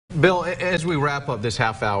Bill, as we wrap up this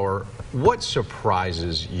half hour, what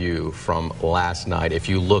surprises you from last night if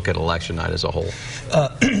you look at election night as a whole?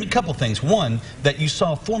 A couple things. One, that you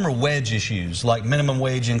saw former wedge issues like minimum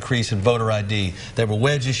wage increase and voter ID. There were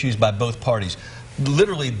wedge issues by both parties.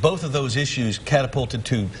 Literally, both of those issues catapulted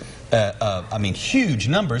to huge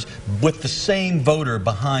numbers with the same voter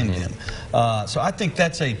behind them. So I think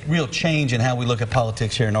that's a real change in how we look at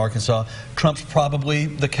politics here in Arkansas. Trump's probably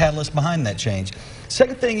the catalyst behind that change.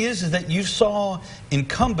 Second thing is that you saw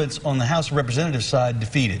incumbents on the House of Representatives side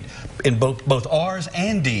defeated in both R's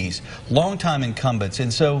and D's, longtime incumbents.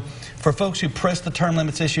 And so for folks who press the term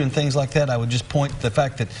limits issue and things like that, I would just point to the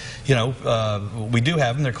fact that, you know, we do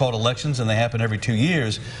have them. They're called elections and they happen every 2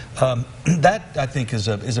 years. That, I think, is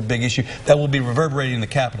a big issue that will be reverberating in the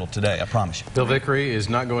Capitol today, I promise you. Bill Vickery is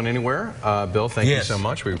not going anywhere. Bill, thank you so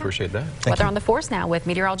much. We appreciate that. Weather on the force now with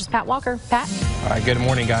meteorologist Pat Walker. Pat? All right, good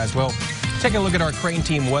morning, guys. Well, taking a look at our Crane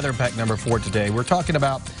Team Weather Pack number for today. We're talking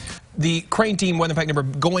about the Crane Team Weather Pack number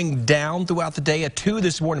going down throughout the day at 2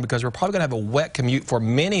 this morning because we're probably going to have a wet commute for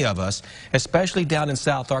many of us, especially down in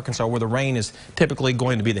South Arkansas where the rain is typically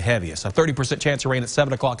going to be the heaviest. A 30% chance of rain at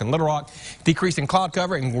 7 o'clock in Little Rock, decreasing cloud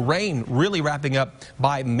cover and rain really wrapping up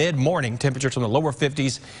by mid-morning. Temperatures from the lower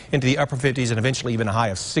 50s into the upper 50s and eventually even a high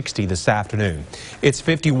of 60 this afternoon. It's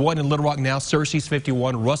 51 in Little Rock now, Searcy's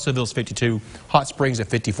 51, Russellville's 52, Hot Springs at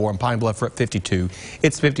 54, and Pine Bluff at 52.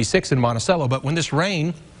 It's 56 in Monticello, but when this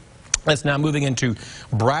rain that's now moving into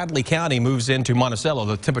Bradley County, moves into Monticello,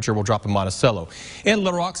 the temperature will drop in Monticello. In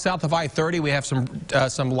Little Rock, south of I-30, we have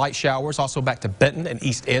some light showers. Also back to Benton and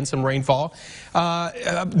East End, some rainfall.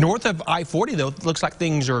 North of I-40, though, it looks like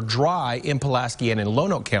things are dry in Pulaski and in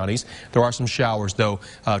Lonoke counties. There are some showers, though,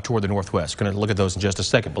 toward the northwest. Going to look at those in just a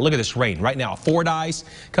second. But look at this rain. Right now, Fordyce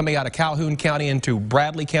coming out of Calhoun County into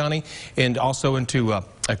Bradley County and also into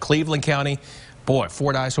Cleveland County. Boy,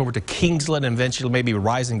 Fordyce over to Kingsland and eventually maybe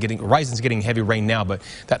Rising's getting heavy rain now, but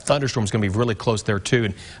that thunderstorm is going to be really close there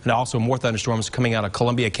too. And also more thunderstorms coming out of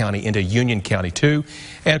Columbia County into Union County too.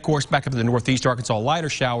 And of course back up to the northeast Arkansas, lighter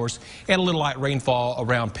showers and a little light rainfall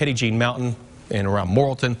around Petty Jean Mountain and around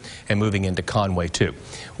Morrilton and moving into Conway too.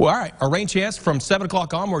 Well, all right, our rain chance from 7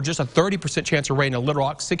 o'clock onward, just a 30% chance of rain in Little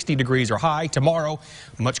Rock, 60 degrees or high. Tomorrow,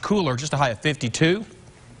 much cooler, just a high of 52.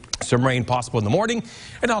 Some rain possible in the morning,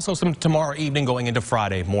 and also some tomorrow evening going into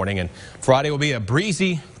Friday morning. And Friday will be a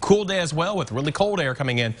breezy, cool day as well with really cold air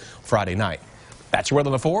coming in Friday night. That's your weather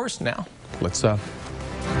on the force. Now, let's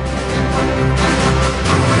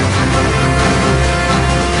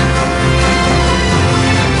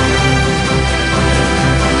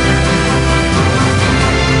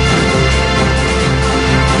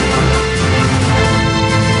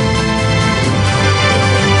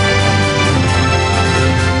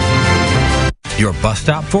Your bus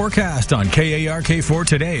stop forecast on KARK4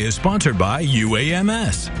 today is sponsored by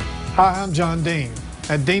UAMS. Hi, I'm John Dean.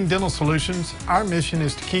 At Dean Dental Solutions, our mission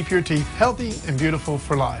is to keep your teeth healthy and beautiful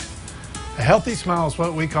for life. A healthy smile is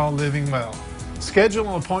what we call living well. Schedule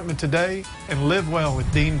an appointment today and live well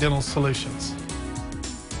with Dean Dental Solutions.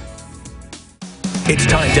 It's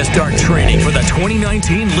time to start training for the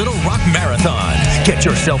 2019 Little Rock Marathon. Get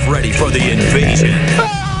yourself ready for the invasion.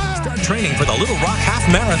 Start training for the Little Rock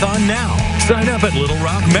Half Marathon now. Sign up at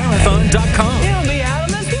littlerockmarathon.com. He'll be out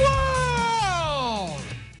of this